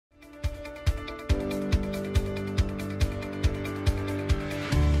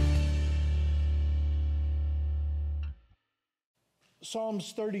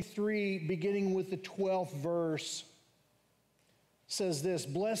Psalms 33, beginning with the 12th verse, says this: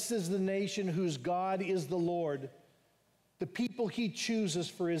 "Blessed is the nation whose God is the Lord, the people he chooses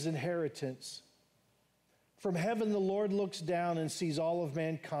for his inheritance. From heaven the Lord looks down and sees all of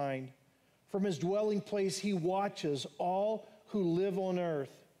mankind. From his dwelling place he watches all who live on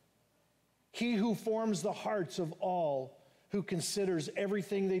earth. He who forms the hearts of all, who considers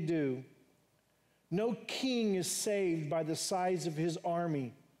everything they do. No king is saved by the size of his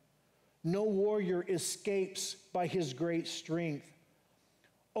army. No warrior escapes by his great strength.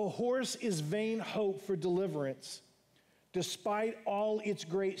 A horse is vain hope for deliverance. Despite all its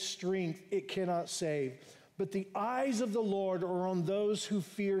great strength, it cannot save. But the eyes of the Lord are on those who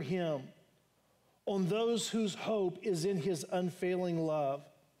fear him, on those whose hope is in his unfailing love,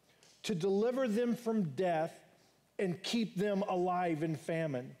 to deliver them from death and keep them alive in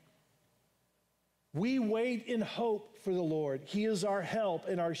famine. We wait in hope for the Lord. He is our help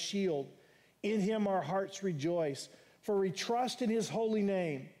and our shield. In him our hearts rejoice, for we trust in his holy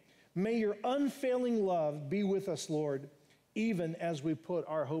name. May your unfailing love be with us, Lord, even as we put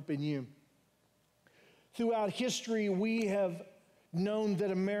our hope in you." Throughout history, we have known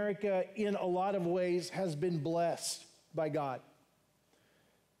that America, in a lot of ways, has been blessed by God.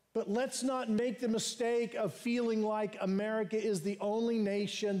 But let's not make the mistake of feeling like America is the only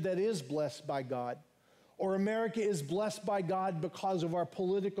nation that is blessed by God, or America is blessed by God because of our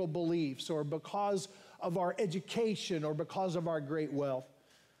political beliefs, or because of our education, or because of our great wealth.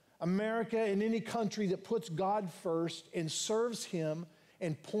 America, and any country that puts God first and serves him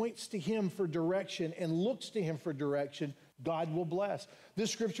and points to him for direction and looks to him for direction, God will bless.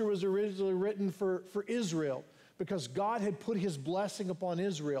 This scripture was originally written for Israel, because God had put his blessing upon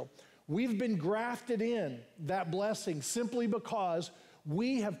Israel. We've been grafted in that blessing simply because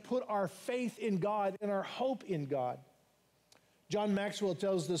we have put our faith in God and our hope in God. John Maxwell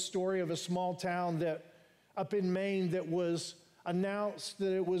tells the story of a small town that up in Maine that was announced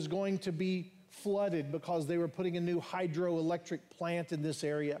that it was going to be flooded because they were putting a new hydroelectric plant in this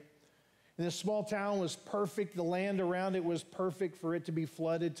area. And this small town was perfect. The land around it was perfect for it to be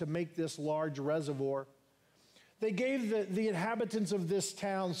flooded to make this large reservoir. They gave the inhabitants of this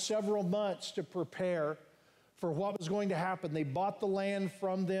town several months to prepare for what was going to happen. They bought the land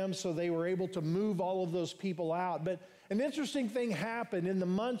from them, so they were able to move all of those people out. But an interesting thing happened in the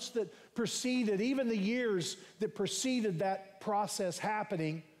months that preceded, even the years that preceded that process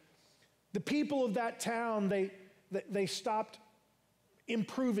happening. The people of that town, they stopped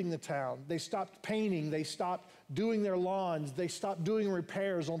improving the town. They stopped painting. They stopped doing their lawns. They stopped doing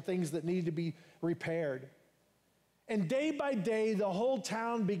repairs on things that needed to be repaired. And day by day, the whole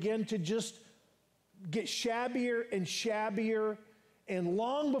town began to just get shabbier and shabbier. And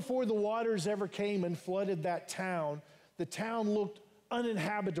long before the waters ever came and flooded that town, the town looked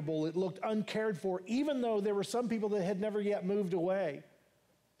uninhabitable. It looked uncared for, even though there were some people that had never yet moved away.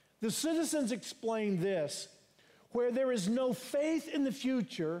 The citizens explained this: where there is no faith in the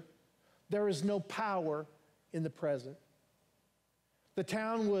future, there is no power in the present. The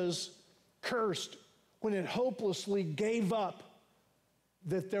town was cursed when it hopelessly gave up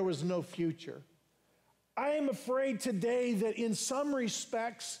that there was no future. I am afraid today that in some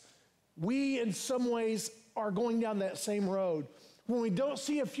respects, we in some ways are going down that same road. When we don't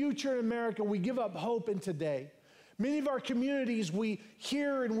see a future in America, we give up hope in today. Many of our communities, we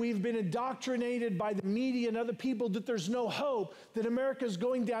hear and we've been indoctrinated by the media and other people that there's no hope, that America is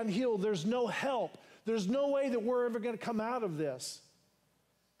going downhill, there's no help, there's no way that we're ever going to come out of this.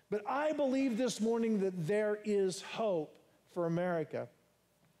 But I believe this morning that there is hope for America.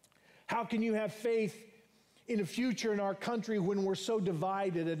 How can you have faith in a future in our country when we're so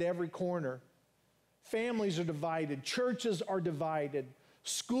divided at every corner? Families are divided, churches are divided,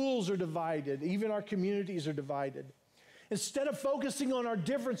 schools are divided, even our communities are divided. Instead of focusing on our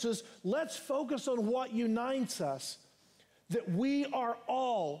differences, let's focus on what unites us. That we are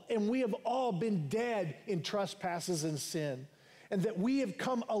all, and we have all been dead in trespasses and sin. And that we have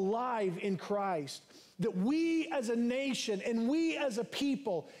come alive in Christ. That we as a nation and we as a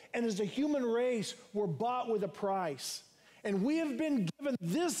people and as a human race were bought with a price. And we have been given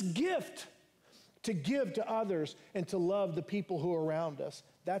this gift to give to others and to love the people who are around us.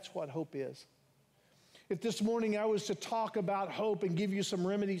 That's what hope is. If this morning I was to talk about hope and give you some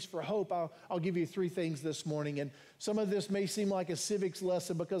remedies for hope, I'll give you 3 things this morning. And some of this may seem like a civics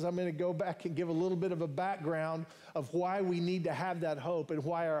lesson because I'm going to go back and give a little bit of a background of why we need to have that hope and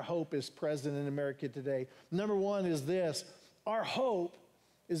why our hope is present in America today. Number 1 is this: our hope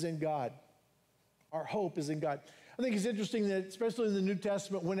is in God. Our hope is in God. I think it's interesting that, especially in the New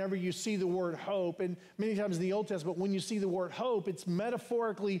Testament, whenever you see the word hope, and many times in the Old Testament, when you see the word hope, it's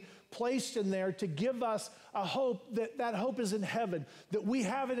metaphorically placed in there to give us a hope that hope is in heaven, that we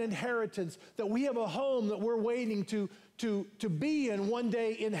have an inheritance, that we have a home that we're waiting to be in one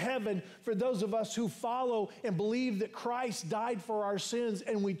day in heaven for those of us who follow and believe that Christ died for our sins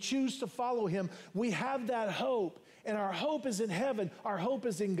and we choose to follow him. We have that hope, and our hope is in heaven. Our hope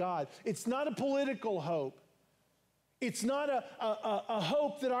is in God. It's not a political hope. It's not a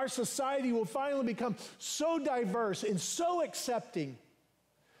hope that our society will finally become so diverse and so accepting.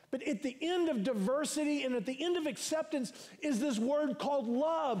 But at the end of diversity and at the end of acceptance is this word called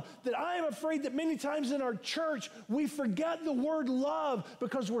love, that I am afraid that many times in our church we forget the word love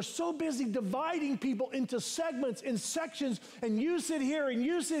because we're so busy dividing people into segments and sections, and you sit here and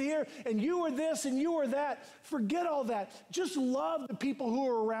you sit here and you are this and you are that. Forget all that. Just love the people who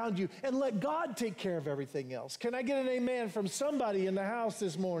are around you and let God take care of everything else. Can I get an amen from somebody in the house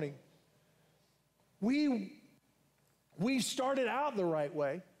this morning? We started out the right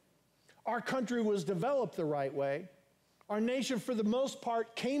way. Our country was developed the right way. Our nation, for the most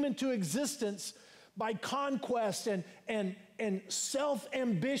part, came into existence by conquest and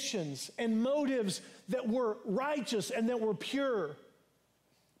self-ambitions and motives that were righteous and that were pure.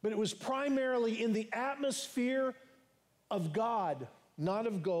 But it was primarily in the atmosphere of God, not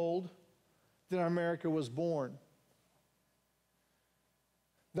of gold, that America was born.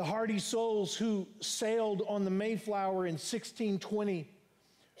 The hardy souls who sailed on the Mayflower in 1620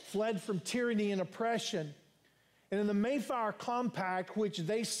 fled from tyranny and oppression. And in the Mayflower Compact, which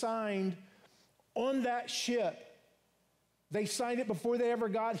they signed on that ship, they signed it before they ever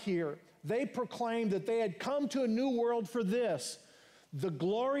got here. They proclaimed that they had come to a new world for this: the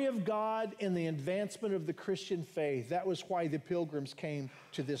glory of God and the advancement of the Christian faith. That was why the Pilgrims came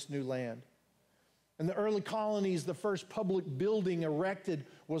to this new land. In the early colonies, the first public building erected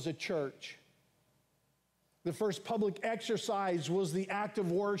was a church. The first public exercise was the act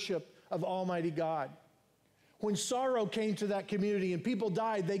of worship of Almighty God. When sorrow came to that community and people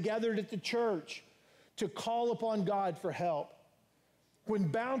died, they gathered at the church to call upon God for help. When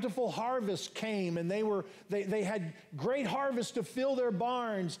bountiful harvest came and they had great harvest to fill their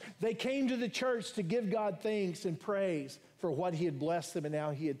barns, they came to the church to give God thanks and praise for what he had blessed them and how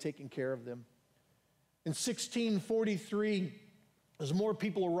he had taken care of them. In 1643, as more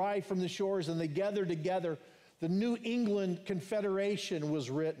people arrived from the shores and they gathered together, the New England Confederation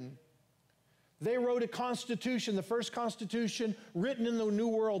was written. They wrote a constitution, the first constitution written in the New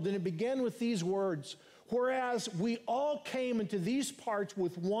World, and it began with these words: whereas we all came into these parts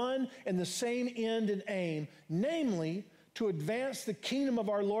with one and the same end and aim, namely to advance the kingdom of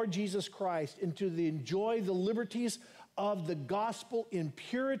our Lord Jesus Christ and to enjoy the liberties of the gospel in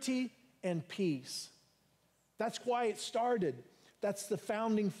purity and peace. That's why it started. That's the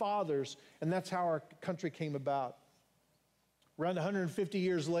founding fathers, and that's how our country came about. Around 150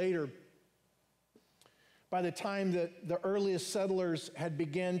 years later, by the time that the earliest settlers had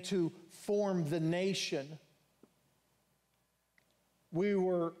begun to form the nation, we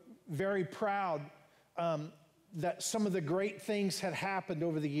were very proud that some of the great things had happened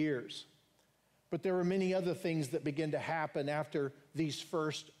over the years. But there were many other things that began to happen after these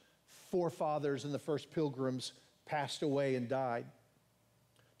first forefathers and the first pilgrims passed away and died.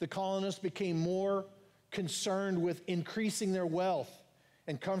 The colonists became more concerned with increasing their wealth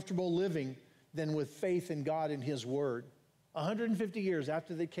and comfortable living than with faith in God and his word. 150 years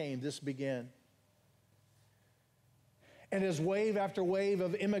after they came, this began. And as wave after wave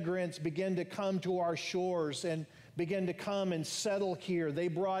of immigrants began to come to our shores and began to come and settle here, they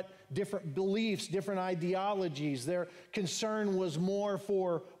brought different beliefs, different ideologies. Their concern was more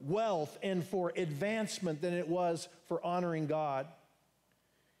for wealth and for advancement than it was for honoring God.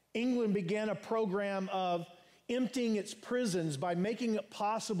 England began a program of emptying its prisons by making it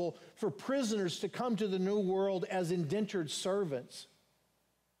possible for prisoners to come to the New World as indentured servants.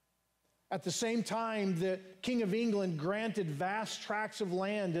 At the same time, the King of England granted vast tracts of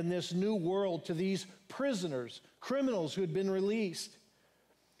land in this new world to these prisoners, criminals who had been released,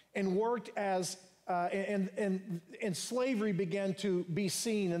 and worked as, and slavery began to be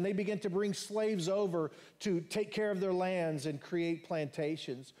seen, and they began to bring slaves over to take care of their lands and create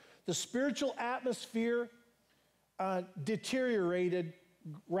plantations. The spiritual atmosphere deteriorated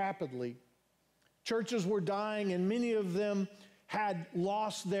rapidly. Churches were dying, and many of them had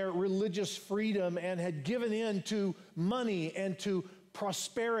lost their religious freedom and had given in to money and to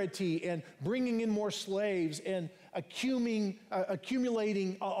prosperity and bringing in more slaves and accumulating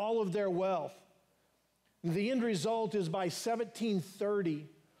all of their wealth. The end result is by 1730,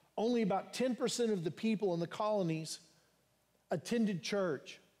 only about 10% of the people in the colonies attended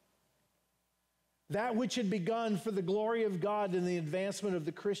church. That which had begun for the glory of God and the advancement of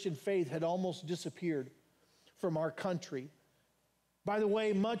the Christian faith had almost disappeared from our country. By the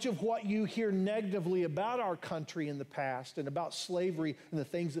way, much of what you hear negatively about our country in the past and about slavery and the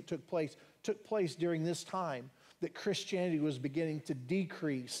things that took place during this time, that Christianity was beginning to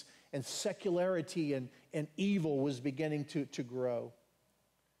decrease and secularity and evil was beginning to grow.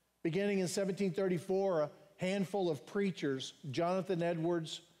 Beginning in 1734, a handful of preachers, Jonathan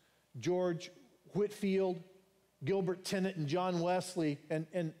Edwards, George Whitefield, Gilbert Tennent, and John Wesley,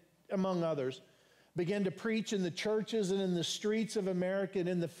 and among others, began to preach in the churches and in the streets of America and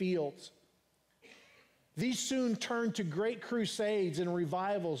in the fields. These soon turned to great crusades and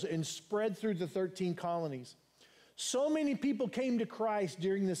revivals and spread through the 13 colonies. So many people came to Christ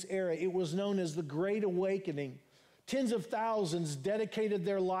during this era. It was known as the Great Awakening. Tens of thousands dedicated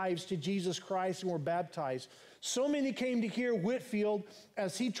their lives to Jesus Christ and were baptized. So many came to hear Whitefield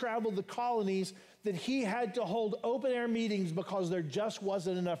as he traveled the colonies that he had to hold open-air meetings because there just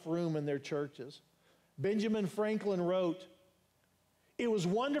wasn't enough room in their churches. Benjamin Franklin wrote, "It was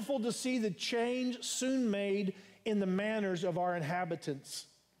wonderful to see the change soon made in the manners of our inhabitants.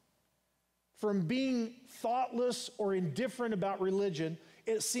 From being thoughtless or indifferent about religion,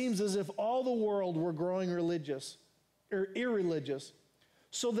 it seems as if all the world were growing religious or irreligious,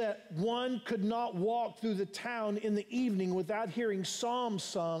 so that one could not walk through the town in the evening without hearing psalms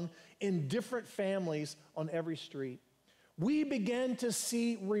sung in different families on every street." We began to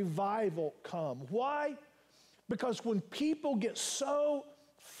see revival come. Why? Because when people get so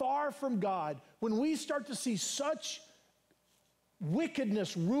far from God, when we start to see such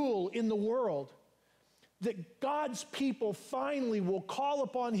wickedness rule in the world, that God's people finally will call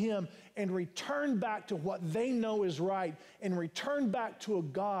upon him and return back to what they know is right and return back to a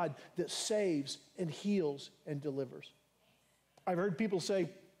God that saves and heals and delivers. I've heard people say,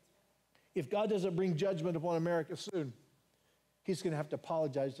 if God doesn't bring judgment upon America soon, he's going to have to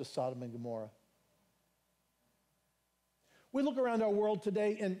apologize to Sodom and Gomorrah. We look around our world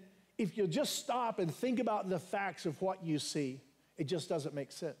today, and if you just stop and think about the facts of what you see, it just doesn't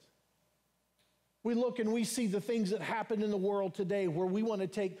make sense. We look and we see the things that happen in the world today where we want to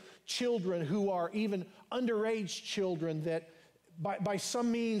take children who are even underage children that by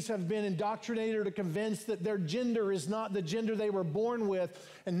some means have been indoctrinated or convinced that their gender is not the gender they were born with.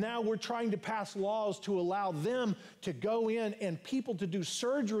 And now we're trying to pass laws to allow them to go in and people to do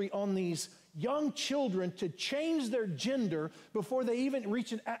surgery on these young children to change their gender before they even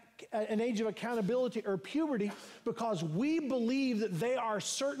reach an age of accountability or puberty, because we believe that they are a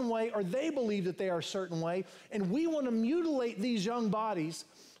certain way or they believe that they are a certain way, and we want to mutilate these young bodies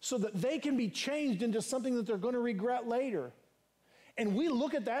so that they can be changed into something that they're going to regret later. And we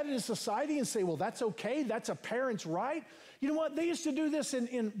look at that in society and say, well, that's okay, that's a parent's right. You know what? They used to do this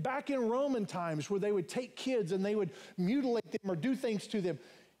back in Roman times, where they would take kids and they would mutilate them or do things to them.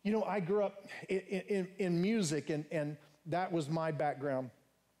 You know, I grew up in music, and that was my background.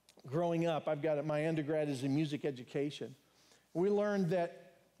 Growing up, my undergrad is in music education. We learned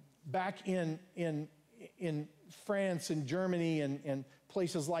that back in France and Germany and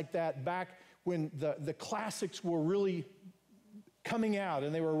places like that, back when the classics were really coming out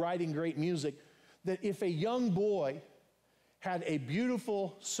and they were writing great music, that if a young boy had a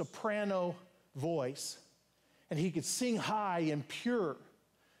beautiful soprano voice and he could sing high and pure,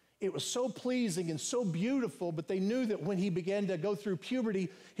 it was so pleasing and so beautiful, but they knew that when he began to go through puberty,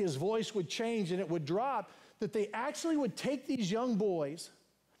 his voice would change and it would drop, that they actually would take these young boys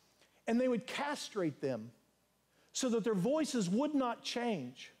and they would castrate them so that their voices would not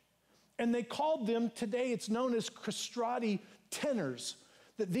change. And they called them, today it's known as castrati tenors,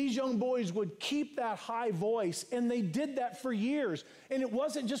 that these young boys would keep that high voice, and they did that for years. And it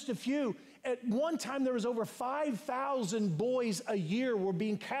wasn't just a few. At one time, there was over 5,000 boys a year were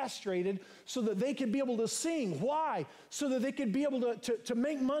being castrated so that they could be able to sing. Why? So that they could be able to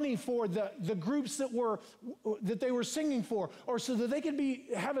make money for the groups that they were singing for, or so that they could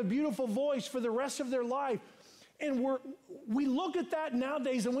have a beautiful voice for the rest of their life. And we look at that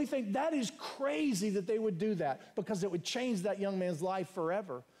nowadays and we think that is crazy that they would do that, because it would change that young man's life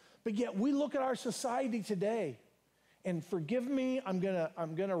forever. But yet we look at our society today, and forgive me, I'm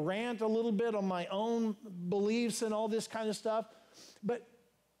gonna rant a little bit on my own beliefs and all this kind of stuff. But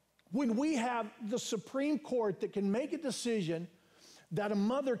when we have the Supreme Court that can make a decision that a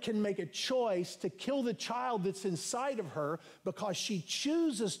mother can make a choice to kill the child that's inside of her because she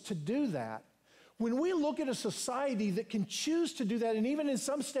chooses to do that, When we look at a society that can choose to do that, and even in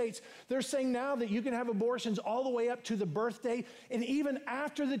some states, they're saying now that you can have abortions all the way up to the birthday, and even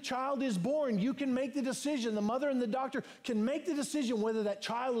after the child is born, you can make the decision. The mother and the doctor can make the decision whether that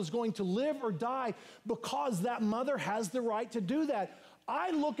child is going to live or die because that mother has the right to do that.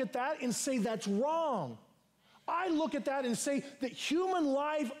 I look at that and say that's wrong. I look at that and say that human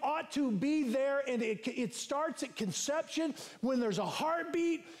life ought to be there, and it starts at conception. When there's a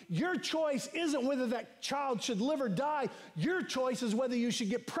heartbeat, your choice isn't whether that child should live or die. Your choice is whether you should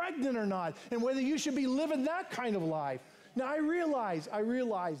get pregnant or not, and whether you should be living that kind of life. Now, I realize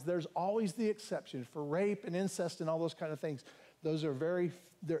there's always the exception for rape and incest and all those kind of things. Those are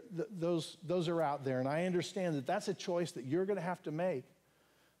those are out there, and I understand that that's a choice that you're going to have to make.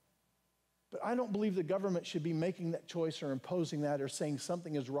 But I don't believe the government should be making that choice or imposing that or saying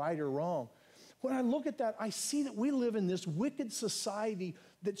something is right or wrong. When I look at that, I see that we live in this wicked society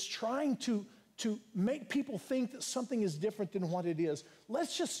that's trying to make people think that something is different than what it is.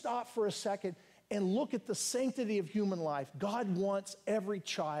 Let's just stop for a second and look at the sanctity of human life. God wants every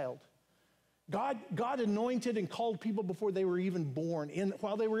child. God anointed and called people before they were even born.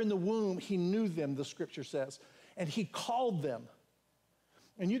 While they were in the womb, he knew them, the scripture says, and he called them.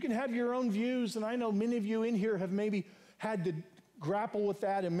 And you can have your own views, and I know many of you in here have maybe had to grapple with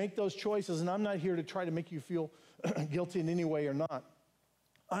that and make those choices, and I'm not here to try to make you feel guilty in any way or not.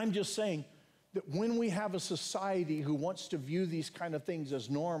 I'm just saying that when we have a society who wants to view these kind of things as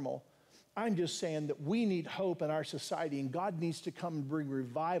normal, I'm just saying that we need hope in our society, and God needs to come and bring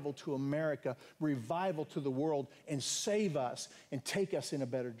revival to America, revival to the world, and save us and take us in a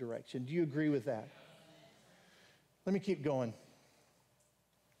better direction. Do you agree with that? Let me keep going.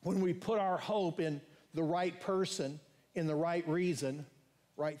 When we put our hope in the right person, in the right reason,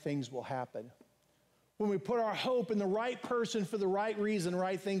 right things will happen. When we put our hope in the right person for the right reason,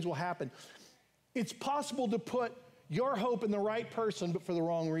 right things will happen. It's possible to put your hope in the right person, but for the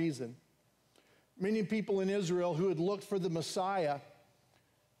wrong reason. Many people in Israel who had looked for the Messiah,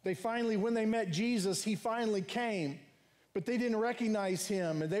 when they met Jesus, he finally came, but they didn't recognize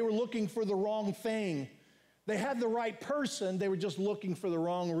him, and they were looking for the wrong thing. They had the right person, they were just looking for the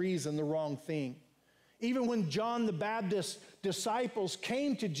wrong reason, the wrong thing. Even when John the Baptist's disciples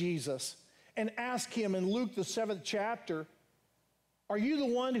came to Jesus and asked him in Luke the 7th chapter, "Are you the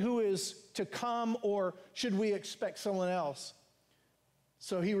one who is to come, or should we expect someone else?"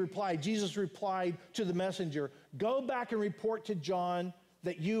 So Jesus replied to the messenger, "Go back and report to John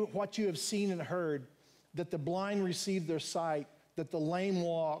that what you have seen and heard, that the blind receive their sight, that the lame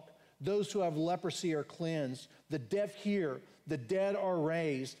walk, those who have leprosy are cleansed, the deaf hear, the dead are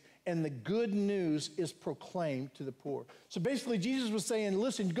raised, and the good news is proclaimed to the poor." So basically, Jesus was saying,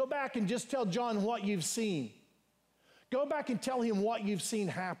 listen, go back and just tell John what you've seen. Go back and tell him what you've seen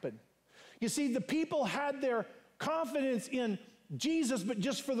happen. You see, the people had their confidence in Jesus, but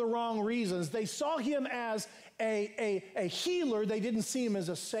just for the wrong reasons. They saw him as a healer. They didn't see him as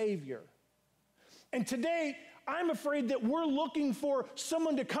a savior. And today, I'm afraid that we're looking for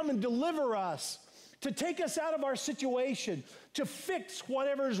someone to come and deliver us, to take us out of our situation, to fix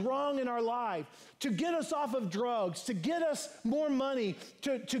whatever is wrong in our life, to get us off of drugs, to get us more money,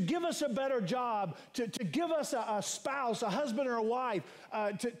 to give us a better job, to give us a spouse, a husband or a wife,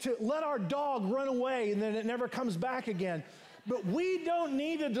 to let our dog run away and then it never comes back again. But we don't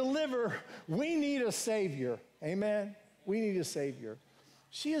need a deliverer. We need a Savior. Amen? We need a Savior.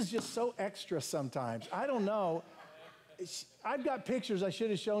 She is just so extra sometimes. I don't know. I've got pictures I should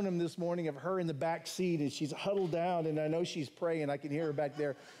have shown him this morning of her in the back seat, and she's huddled down, and I know she's praying. I can hear her back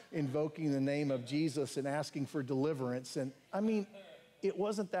there invoking the name of Jesus and asking for deliverance. And I mean, it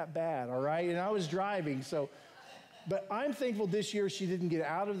wasn't that bad, all right? And I was driving, but I'm thankful this year she didn't get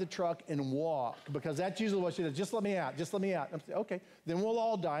out of the truck and walk, because that's usually what she does. Just let me out. Just let me out. I'm saying, okay, then we'll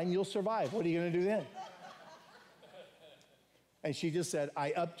all die and you'll survive. What are you going to do then? And she just said,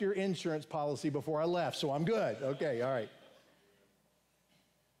 "I upped your insurance policy before I left, so I'm good." Okay, all right.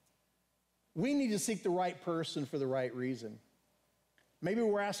 We need to seek the right person for the right reason. Maybe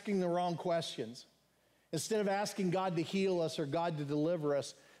we're asking the wrong questions. Instead of asking God to heal us or God to deliver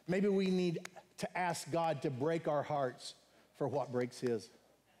us, maybe we need to ask God to break our hearts for what breaks his.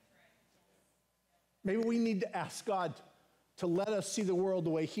 Maybe we need to ask God to let us see the world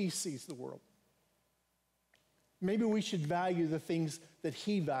the way he sees the world. Maybe we should value the things that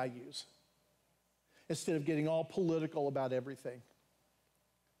he values instead of getting all political about everything.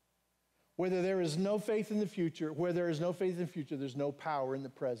 Where there is no faith in the future, there's no power in the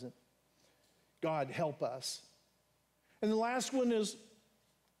present. God, help us. And the last one is,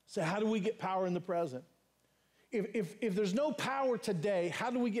 so how do we get power in the present? If there's no power today, how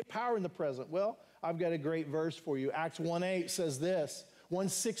do we get power in the present? Well, I've got a great verse for you. Acts 1:8 says this.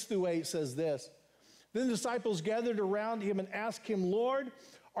 1:6 through 8 says this. Then the disciples gathered around him and asked him, Lord,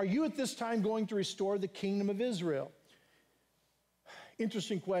 are you at this time going to restore the kingdom of Israel?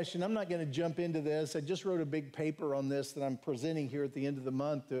 Interesting question. I'm not going to jump into this. I just wrote a big paper on this that I'm presenting here at the end of the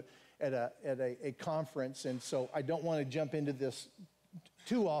month at a conference, and so I don't want to jump into this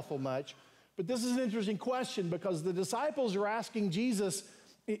too awful much. But this is an interesting question because the disciples are asking Jesus,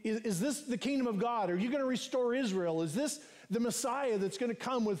 is this the kingdom of God? Are you going to restore Israel? Is this the Messiah that's going to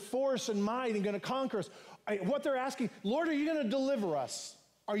come with force and might and going to conquer us? What they're asking, Lord, are you going to deliver us?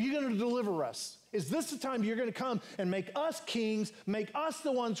 Are you going to deliver us? Is this the time you're going to come and make us kings, make us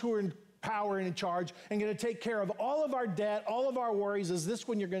the ones who are in power and in charge, and going to take care of all of our debt, all of our worries? Is this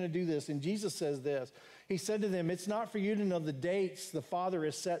when you're going to do this? And Jesus says this. He said to them, it's not for you to know the dates the Father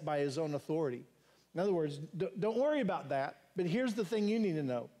has set by his own authority. In other words, don't worry about that. But here's the thing you need to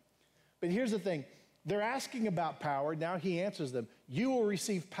know. But here's the thing. They're asking about power. Now he answers them. You will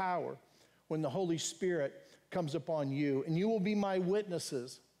receive power when the Holy Spirit comes upon you, and you will be my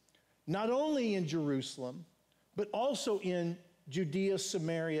witnesses, not only in Jerusalem, but also in Judea,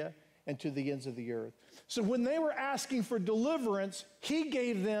 Samaria, and to the ends of the earth. So when they were asking for deliverance, he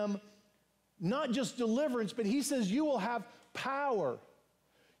gave them not just deliverance, but he says, you will have power.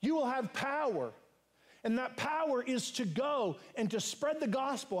 You will have power. And that power is to go and to spread the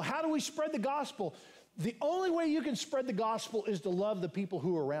gospel. How do we spread the gospel? The only way you can spread the gospel is to love the people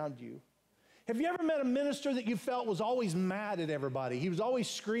who are around you. Have you ever met a minister that you felt was always mad at everybody? He was always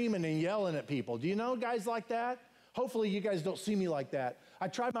screaming and yelling at people. Do you know guys like that? Hopefully you guys don't see me like that. I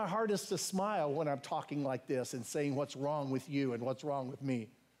try my hardest to smile when I'm talking like this and saying what's wrong with you and what's wrong with me.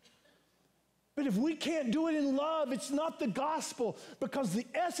 But if we can't do it in love, it's not the gospel, because the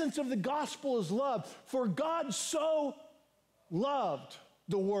essence of the gospel is love. For God so loved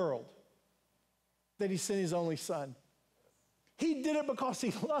the world that he sent his only son. He did it because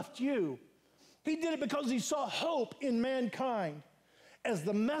he loved you. He did it because he saw hope in mankind. As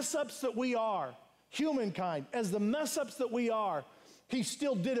the mess-ups that we are, humankind, as the mess-ups that we are, he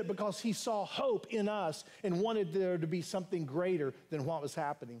still did it because he saw hope in us and wanted there to be something greater than what was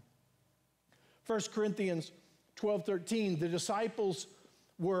happening. 1 Corinthians 12:13, the disciples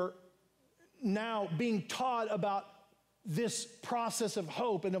were now being taught about this process of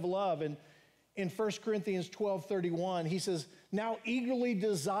hope and of love. And in 1 Corinthians 12:31, he says, now eagerly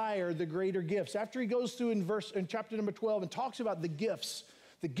desire the greater gifts. After he goes through in chapter number 12 and talks about the gifts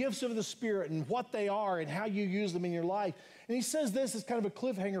of the Spirit and what they are and how you use them in your life. And he says this is kind of a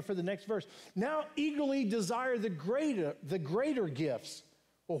cliffhanger for the next verse. Now eagerly desire the greater gifts.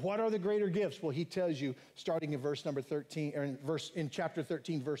 Well, what are the greater gifts? Well, he tells you starting in verse number 13, or in chapter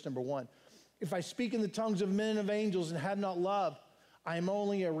 13, verse number 1. If I speak in the tongues of men and of angels and have not love, I am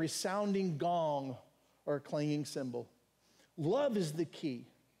only a resounding gong or a clanging cymbal. Love is the key.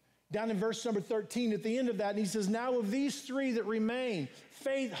 Down in verse number 13, at the end of that, he says, now of these three that remain,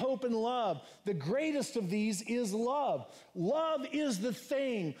 faith, hope, and love, the greatest of these is love. Love is the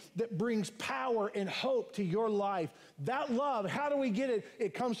thing that brings power and hope to your life. That love, how do we get it?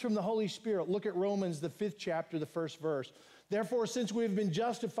 It comes from the Holy Spirit. Look at Romans, the 5th chapter, the 1st verse. Therefore, since we have been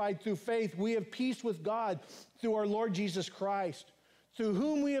justified through faith, we have peace with God through our Lord Jesus Christ, through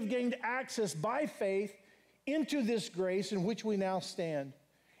whom we have gained access by faith into this grace in which we now stand.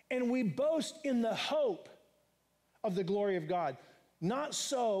 And we boast in the hope of the glory of God. Not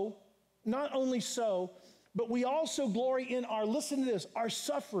only so, but we also glory in listen to this, our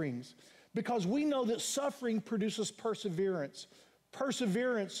sufferings, because we know that suffering produces perseverance.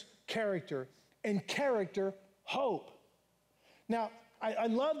 Perseverance, character, and character, hope. Now, I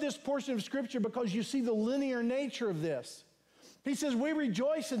love this portion of Scripture because you see the linear nature of this. He says, we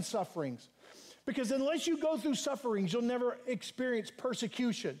rejoice in sufferings. Because unless you go through sufferings, you'll never experience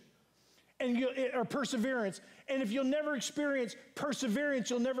persecution or perseverance. And if you'll never experience perseverance,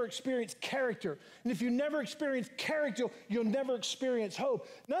 you'll never experience character. And if you never experience character, you'll never experience hope.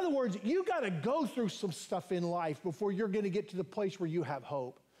 In other words, you got to go through some stuff in life before you're going to get to the place where you have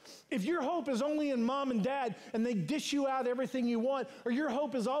hope. If your hope is only in mom and dad and they dish you out everything you want, or your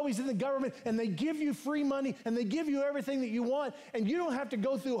hope is always in the government and they give you free money and they give you everything that you want and you don't have to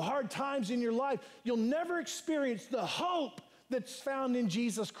go through hard times in your life, you'll never experience the hope that's found in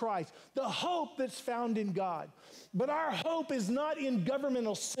Jesus Christ, the hope that's found in God. But our hope is not in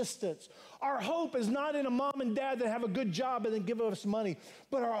governmental assistance. Our hope is not in a mom and dad that have a good job and then give us money.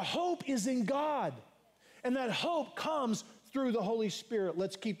 But our hope is in God. And that hope comes through the Holy Spirit.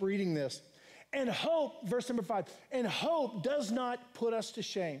 Let's keep reading this. And hope, verse number 5, and hope does not put us to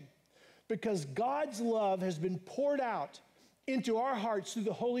shame, because God's love has been poured out into our hearts through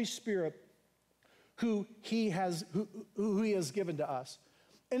the Holy Spirit who he has given to us.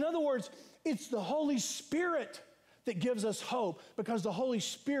 In other words, it's the Holy Spirit that gives us hope, because the Holy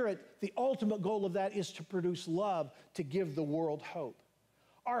Spirit, the ultimate goal of that is to produce love, to give the world hope.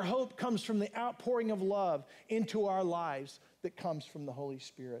 Our hope comes from the outpouring of love into our lives that comes from the Holy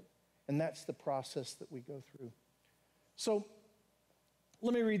Spirit. And that's the process that we go through. So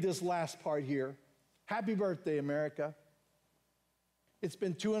let me read this last part here. Happy birthday, America. It's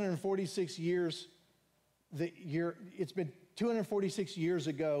been 246 years. It's been 246 years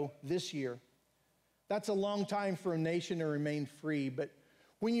ago this year. That's a long time for a nation to remain free, but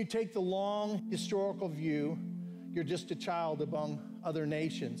when you take the long historical view, you're just a child among other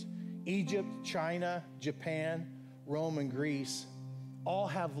nations. Egypt, China, Japan, Rome, and Greece all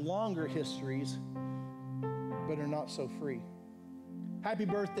have longer histories, but are not so free. Happy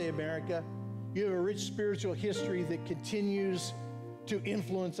birthday, America. You have a rich spiritual history that continues to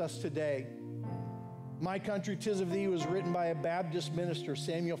influence us today. My Country, 'Tis of Thee was written by a Baptist minister,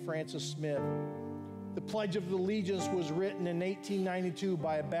 Samuel Francis Smith. The Pledge of Allegiance was written in 1892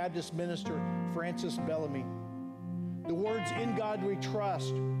 by a Baptist minister, Francis Bellamy. The words "In God We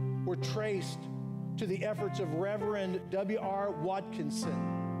Trust" were traced to the efforts of Reverend W.R. Watkinson.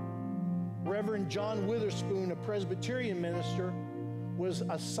 Reverend John Witherspoon, a Presbyterian minister, was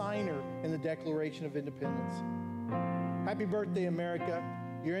a signer in the Declaration of Independence. Happy birthday, America.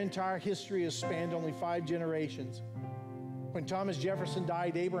 Your entire history has spanned only 5 generations. When Thomas Jefferson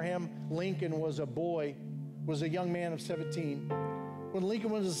died, Abraham Lincoln was a young man of 17. When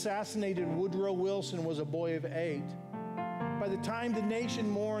Lincoln was assassinated, Woodrow Wilson was a boy of 8. By the time the nation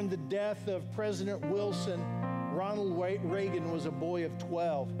mourned the death of President Wilson, Ronald Reagan was a boy of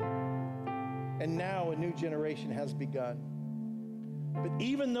 12. And now a new generation has begun. But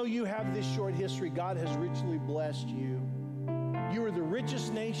even though you have this short history, God has richly blessed you. You are the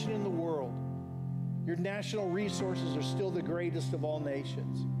richest nation in the world. Your national resources are still the greatest of all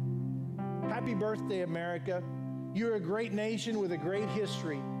nations. Happy birthday, America. You're a great nation with a great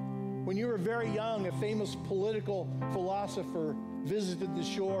history. When you were very young, a famous political philosopher visited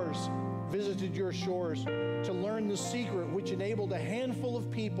your shores to learn the secret which enabled a handful of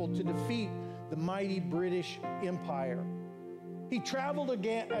people to defeat the mighty British Empire. He traveled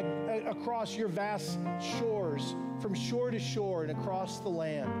across your vast shores, from shore to shore and across the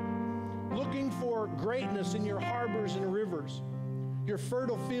land, looking for greatness in your harbors and rivers, your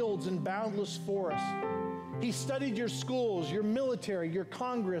fertile fields and boundless forests. He studied your schools, your military, your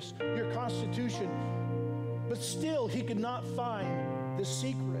Congress, your Constitution, but still he could not find the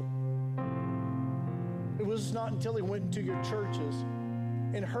secret. It was not until he went into your churches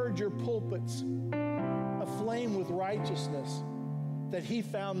and heard your pulpits aflame with righteousness that he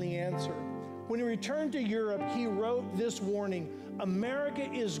found the answer. When he returned to Europe, he wrote this warning: America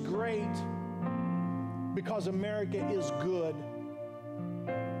is great because America is good.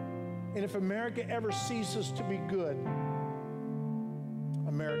 And if America ever ceases to be good,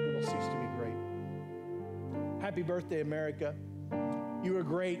 America will cease to be great. Happy birthday, America. You are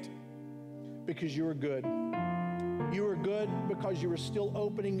great because you are good. You are good because you are still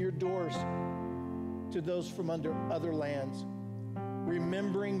opening your doors to those from under other lands,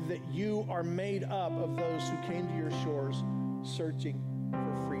 remembering that you are made up of those who came to your shores searching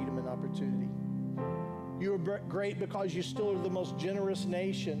for freedom and opportunity. You are great because you still are the most generous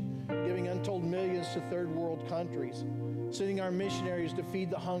nation, giving untold millions to third world countries, sending our missionaries to feed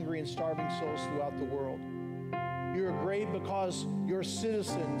the hungry and starving souls throughout the world. You are great because your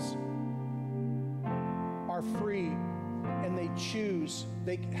citizens are free and they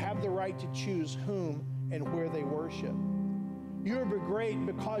have the right to choose whom and where they worship. You are great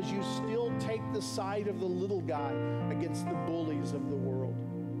because you still take the side of the little guy against the bullies of the world.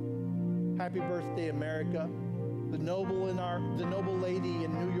 Happy birthday, America. The noble lady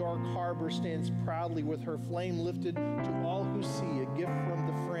in New York Harbor stands proudly with her flame lifted to all who see, a gift from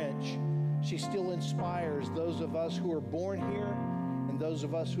the French. She still inspires those of us who are born here and those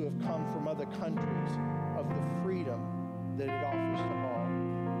of us who have come from other countries of the freedom that it offers to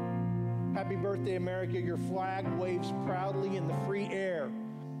all. Happy birthday, America. Your flag waves proudly in the free air,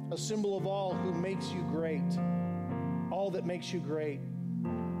 a symbol of all who makes you great, all that makes you great.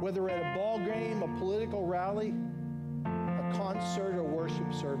 Whether at a ball game, a political rally, a concert, or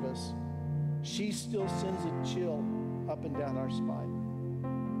worship service, she still sends a chill up and down our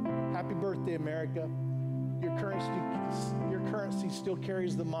spine. Happy birthday, America. Your currency still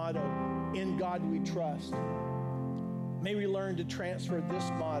carries the motto, "In God We Trust." May we learn to transfer this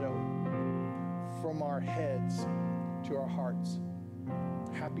motto from our heads to our hearts.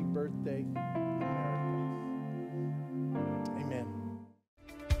 Happy birthday, America.